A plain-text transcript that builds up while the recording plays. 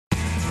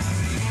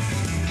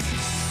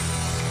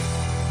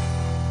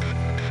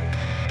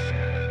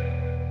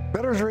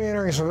Veterans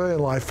re-entering civilian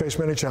life face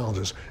many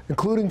challenges,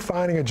 including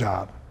finding a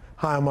job.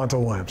 Hi, I'm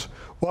Montel Williams.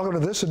 Welcome to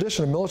this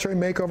edition of Military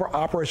Makeover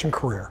Operation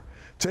Career.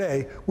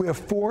 Today, we have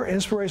 4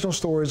 inspirational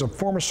stories of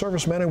former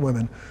servicemen and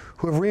women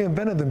who have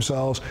reinvented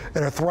themselves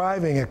and are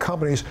thriving at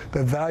companies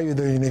that value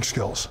their unique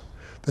skills.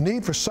 The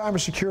need for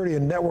cybersecurity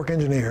and network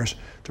engineers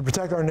to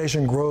protect our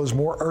nation grows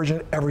more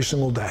urgent every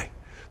single day.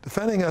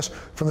 Defending us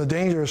from the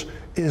dangers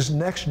is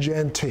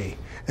NexGenT,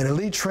 an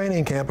elite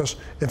training campus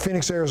in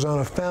Phoenix,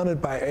 Arizona, founded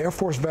by Air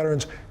Force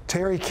veterans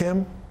Terry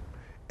Kim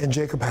and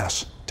Jacob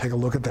Hess. Take a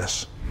look at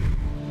this.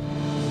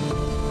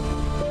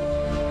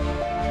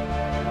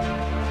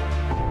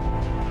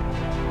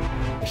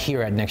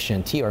 Here at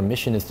NexGenT, our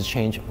mission is to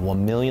change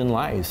 1 million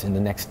lives in the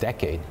next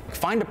decade.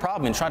 Find a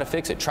problem and try to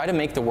fix it. Try to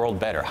make the world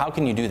better. How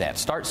can you do that?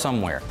 Start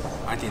somewhere.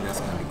 I think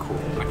that's going to be cool.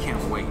 I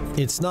can't wait.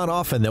 It's not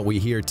often that we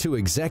hear 2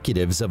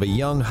 executives of a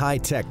young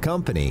high-tech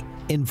company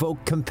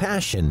invoke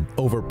compassion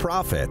over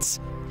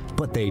profits,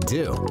 but they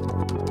do.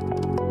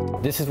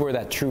 This is where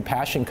that true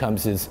passion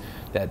comes, is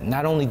that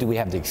not only do we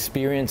have the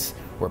experience,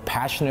 we're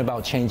passionate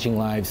about changing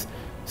lives.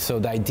 So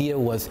the idea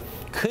was,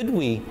 could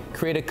we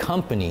create a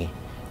company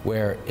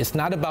where it's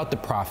not about the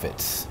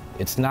profits,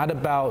 it's not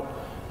about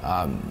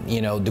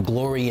the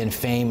glory and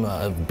fame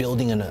of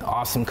building an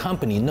awesome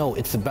company. No,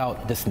 it's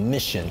about this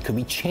mission. Could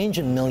we change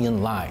 1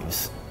 million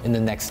lives in the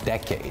next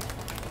decade?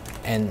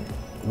 And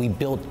we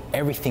built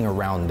everything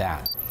around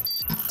that.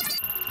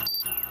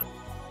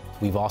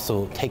 We've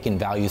also taken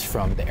values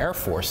from the Air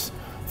Force,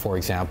 for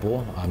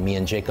example, me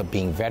and Jacob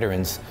being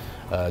veterans,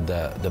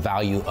 the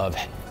value of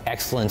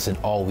excellence in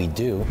all we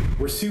do.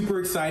 We're super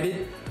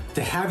excited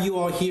to have you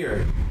all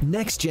here.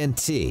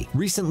 NexGenT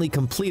recently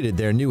completed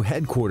their new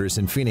headquarters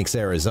in Phoenix,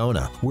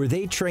 Arizona, where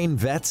they train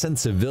vets and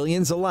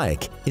civilians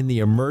alike in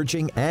the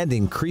emerging and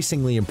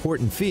increasingly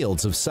important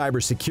fields of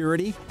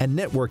cybersecurity and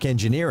network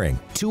engineering,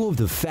 2 of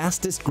the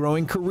fastest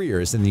growing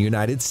careers in the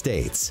United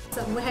States.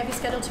 So we'll have you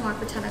scheduled tomorrow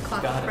for 10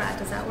 o'clock with Brad.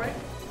 Does that work?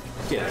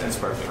 Yeah, that's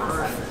perfect.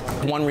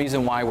 One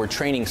reason why we're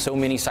training so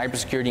many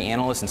cybersecurity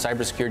analysts and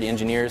cybersecurity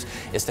engineers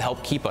is to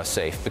help keep us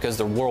safe, because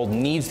the world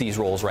needs these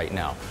roles right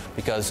now,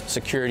 because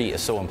security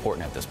is so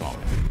important at this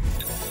moment.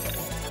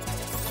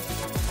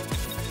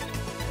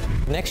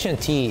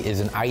 NexGenT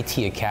is an IT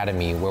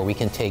academy where we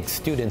can take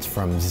students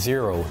from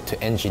 0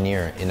 to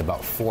engineer in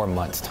about 4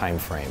 months time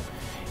frame.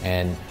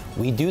 And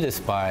we do this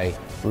by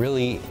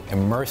really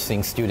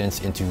immersing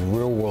students into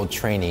real-world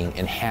training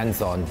and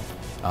hands-on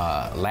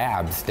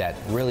labs that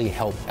really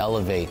help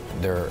elevate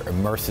their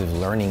immersive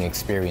learning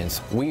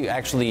experience. We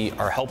actually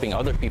are helping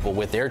other people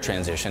with their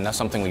transition. That's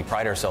something we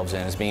pride ourselves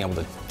in, is being able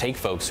to take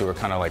folks who are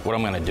kind of like, what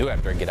am I going to do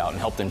after I get out, and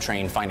help them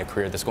train, find a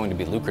career that's going to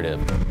be lucrative.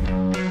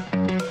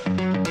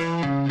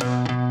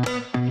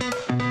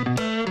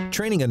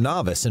 Training a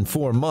novice in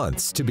 4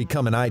 months to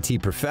become an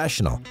IT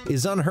professional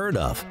is unheard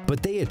of,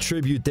 but they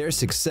attribute their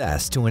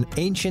success to an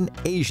ancient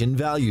Asian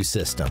value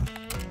system.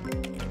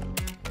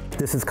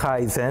 This is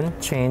Kaizen,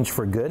 change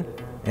for good,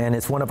 and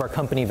it's one of our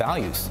company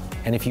values.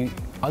 And if you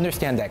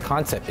understand that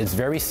concept, it's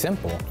very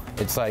simple.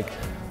 It's like,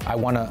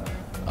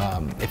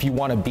 if you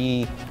want to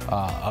be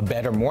a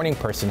better morning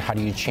person, how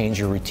do you change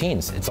your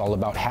routines? It's all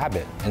about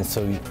habit. And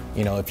so,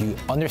 if you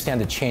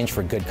understand the change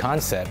for good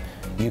concept,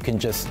 you can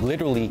just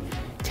literally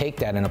take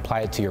that and apply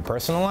it to your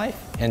personal life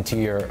and to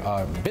your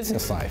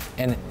business life.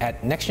 And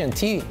at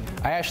NexGenT,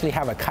 I actually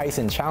have a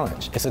Kaizen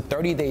challenge. It's a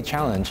 30-day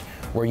challenge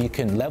where you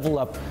can level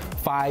up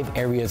 5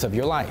 areas of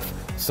your life.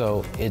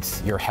 So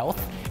it's your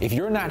health. If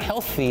you're not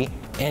healthy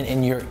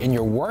and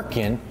you're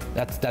working,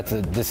 that's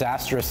a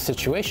disastrous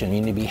situation.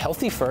 You need to be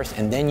healthy first,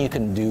 and then you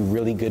can do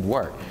really good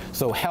work.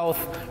 So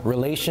health,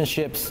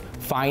 relationships,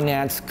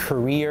 finance,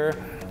 career,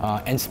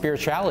 and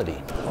spirituality.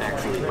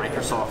 Actually,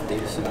 Microsoft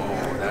data center,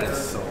 that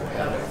is so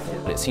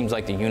It seems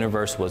like the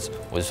universe was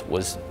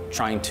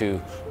trying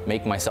to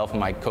make myself and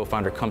my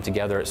co-founder come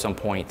together at some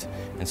point,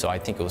 and so I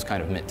think it was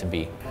kind of meant to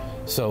be.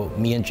 So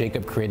me and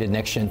Jacob created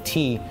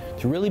NexGenT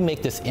to really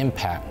make this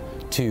impact,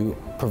 to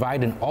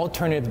provide an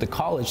alternative to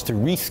college to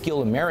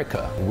reskill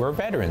America. We're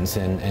veterans,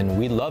 and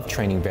we love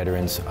training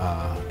veterans.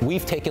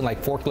 We've taken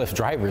like forklift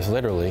drivers,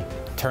 literally,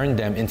 turned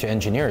them into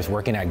engineers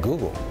working at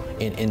Google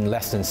in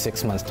less than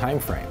 6 months time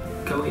frame.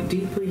 Going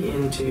deeply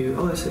into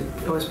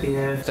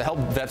OSPF. To help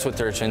vets with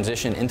their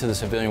transition into the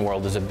civilian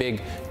world is a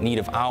big need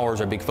of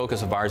ours, or a big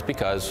focus of ours,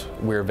 because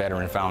we're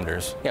veteran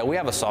founders. Yeah, we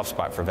have a soft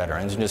spot for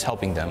veterans and just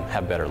helping them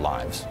have better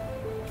lives.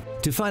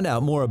 To find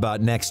out more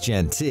about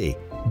NexGenT,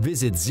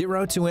 visit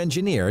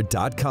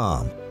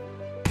zerotoengineer.com.